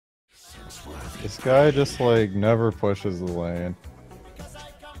This guy just like never pushes the lane.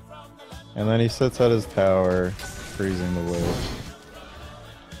 And then he sits at his tower, freezing the wave.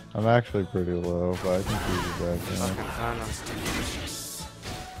 I'm actually pretty low, but I think he's back in.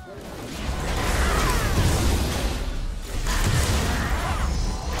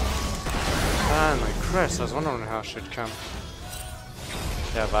 Man, like Chris, I was wondering how she'd come.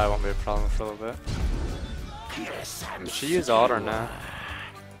 Yeah, Vi won't be a problem for a little bit. Did she use ult or no?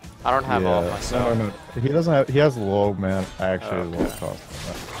 I don't have ult myself. No, he doesn't have. He has low man. Actually, low cost.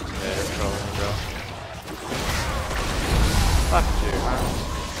 Yeah, you're trolling, bro. Fuck you, man.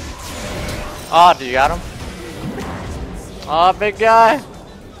 Oh, do you got him? Oh, big guy.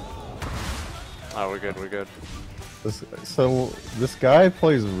 Oh, we're good. We're good. This guy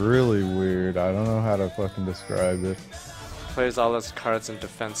plays really weird. I don't know how to fucking describe it. Plays all his cards in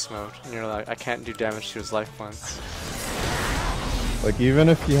defense mode, and you're like, I can't do damage to his life points. Like even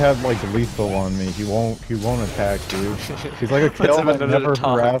if he had like lethal on me, he won't attack you. He's like a kill that never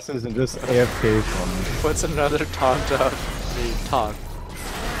harasses and just AFKs on me. Puts another taunt up. Taunt.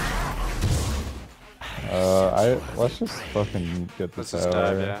 Let's just fucking get the Let's tower. just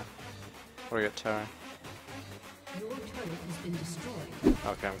dive, yeah. Or get tower.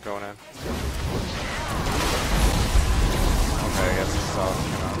 Okay, I'm going in. Okay, I guess this is all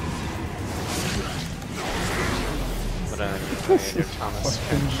coming out. But then you need your Thomas.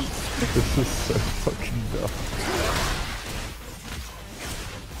 This is so fucking dumb.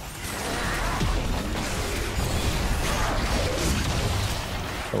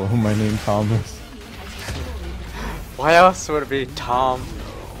 Hello, my name Thomas. Why else would it be Tom?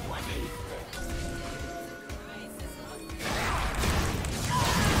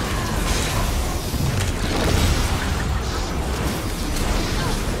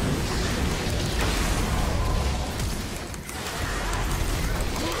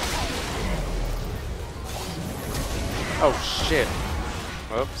 Oh shit.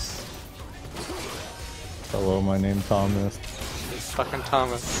 Whoops. Hello, my name Thomas. It's fucking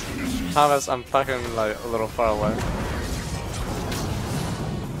Thomas. Thomas, I'm fucking like a little far away.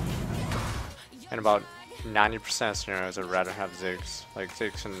 And about 90% of scenarios I'd rather have Ziggs. Like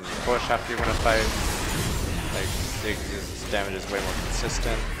Ziggs can push after you win a fight. Like Ziggs' damage is way more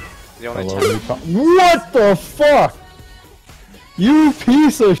consistent. The only time What the fuck? You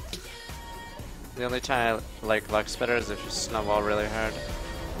piece of sh. The only time I like Lux better is if you snowball really hard.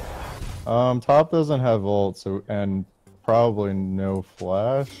 Top doesn't have ult, and probably no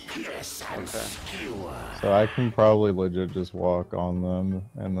flash. Okay. So I can probably legit just walk on them,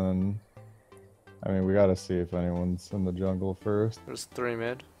 and then, I mean, we gotta see if anyone's in the jungle first. There's 3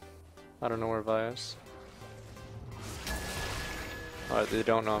 mid. I don't know where Vi is. Alright, they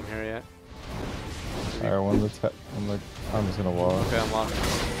don't know I'm here yet. Alright, I'm just gonna walk. Okay, I'm walking.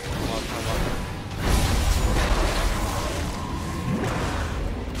 I'm walking.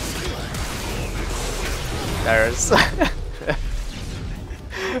 Dyrus.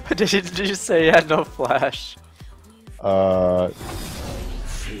 Did you say you had no flash? We're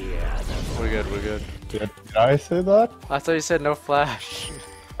good. Did I say that? I thought you said no flash.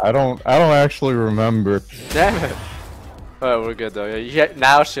 I don't actually remember. Damn it. Oh, we're good though. Yeah,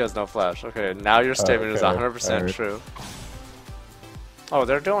 now she has no flash. Okay, now your statement is 100% true. Oh,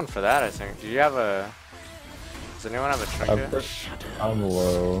 they're going for that, I think. Do you have a... Does anyone have a trinket? I'm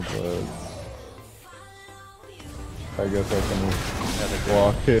low, but... I guess I can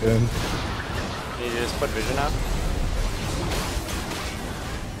walk in. Can you just put vision up?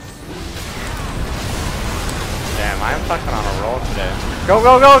 Damn, I am fucking on a roll today. Go,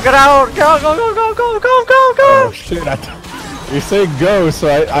 get out! Go! Oh shit, you say go, so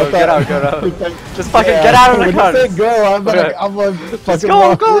I thought... Get out. Just fucking get out of the car! When you say go, I'm like fucking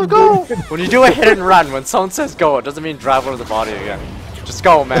go! When you do a hit and run, when someone says go, it doesn't mean drive over the body again. Just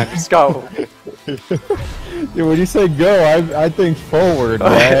go, man, just go! Yeah, when you say go, I think forward,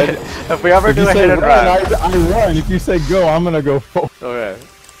 man. If we ever do a hit and run... I run. If you say go, I'm gonna go forward. Okay.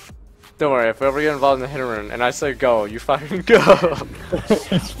 Don't worry, if we ever get involved in the hit and run and I say go, you fucking go!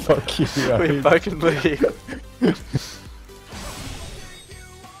 Fuck you, right? We fucking leave. I'm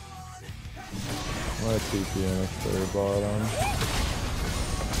gonna TP in if they're bottom.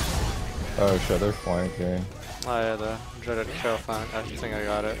 Oh shit, they're flanking. Oh yeah, the dreaded kill flank. I think I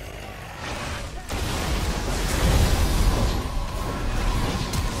got it.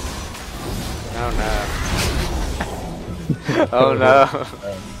 Oh no. Oh no.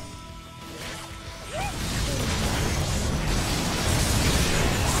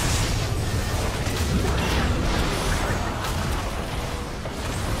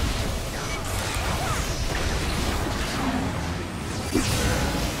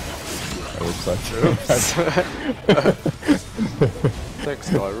 Oops, I Thanks,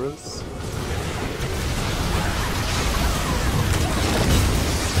 Dyrus.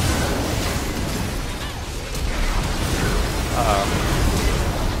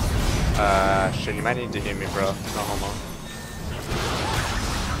 Shit, you might need to hit me, bro. No homo.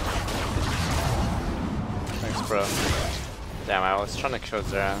 Thanks, bro. Damn, I was trying to kill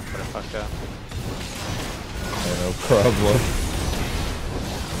Zera, but I fucked up. Yeah, no problem.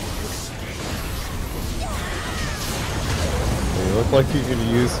 You look like you could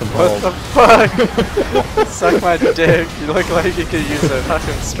use some help. What the fuck? Suck my dick. You look like you could use a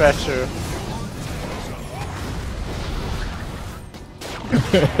fucking stretcher.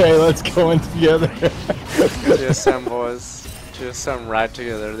 Hey, let's go in together. GSM boys. GSM ride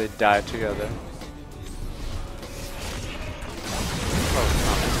together, they die together.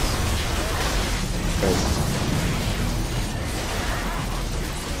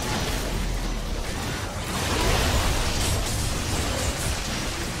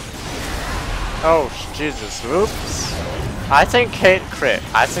 Oh, Jesus, whoops. I think Kate crit.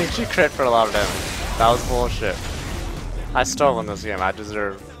 I think she crit for a lot of damage. That was bullshit. I stole in this game. I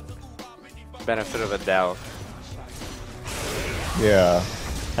deserve benefit of the doubt. Yeah,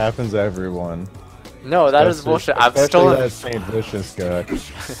 happens to everyone. No, that is bullshit. I've stolen. That St. Vicious guy.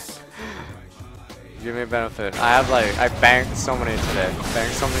 Give me a benefit. I have like, I banked so many today.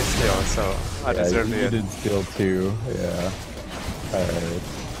 Banked so many steals, so I deserve to you get. did steal too. Yeah. Alright.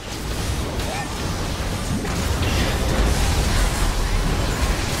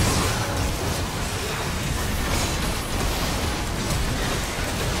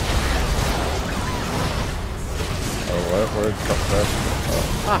 Where's the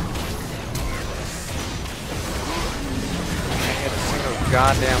Ah. Can't hit a single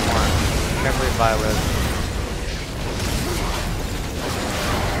goddamn one. Can't believe I live.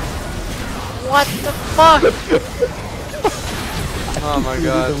 What the fuck? Oh my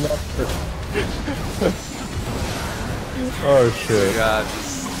god. Oh shit. Oh my god,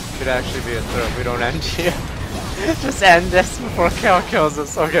 this could actually be a throw if we don't end here. Just end this before Cal kills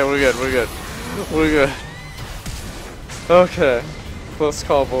us. Okay, we're good, we're good. We're good. Okay. Close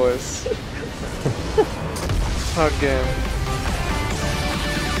call, boys. Hug game.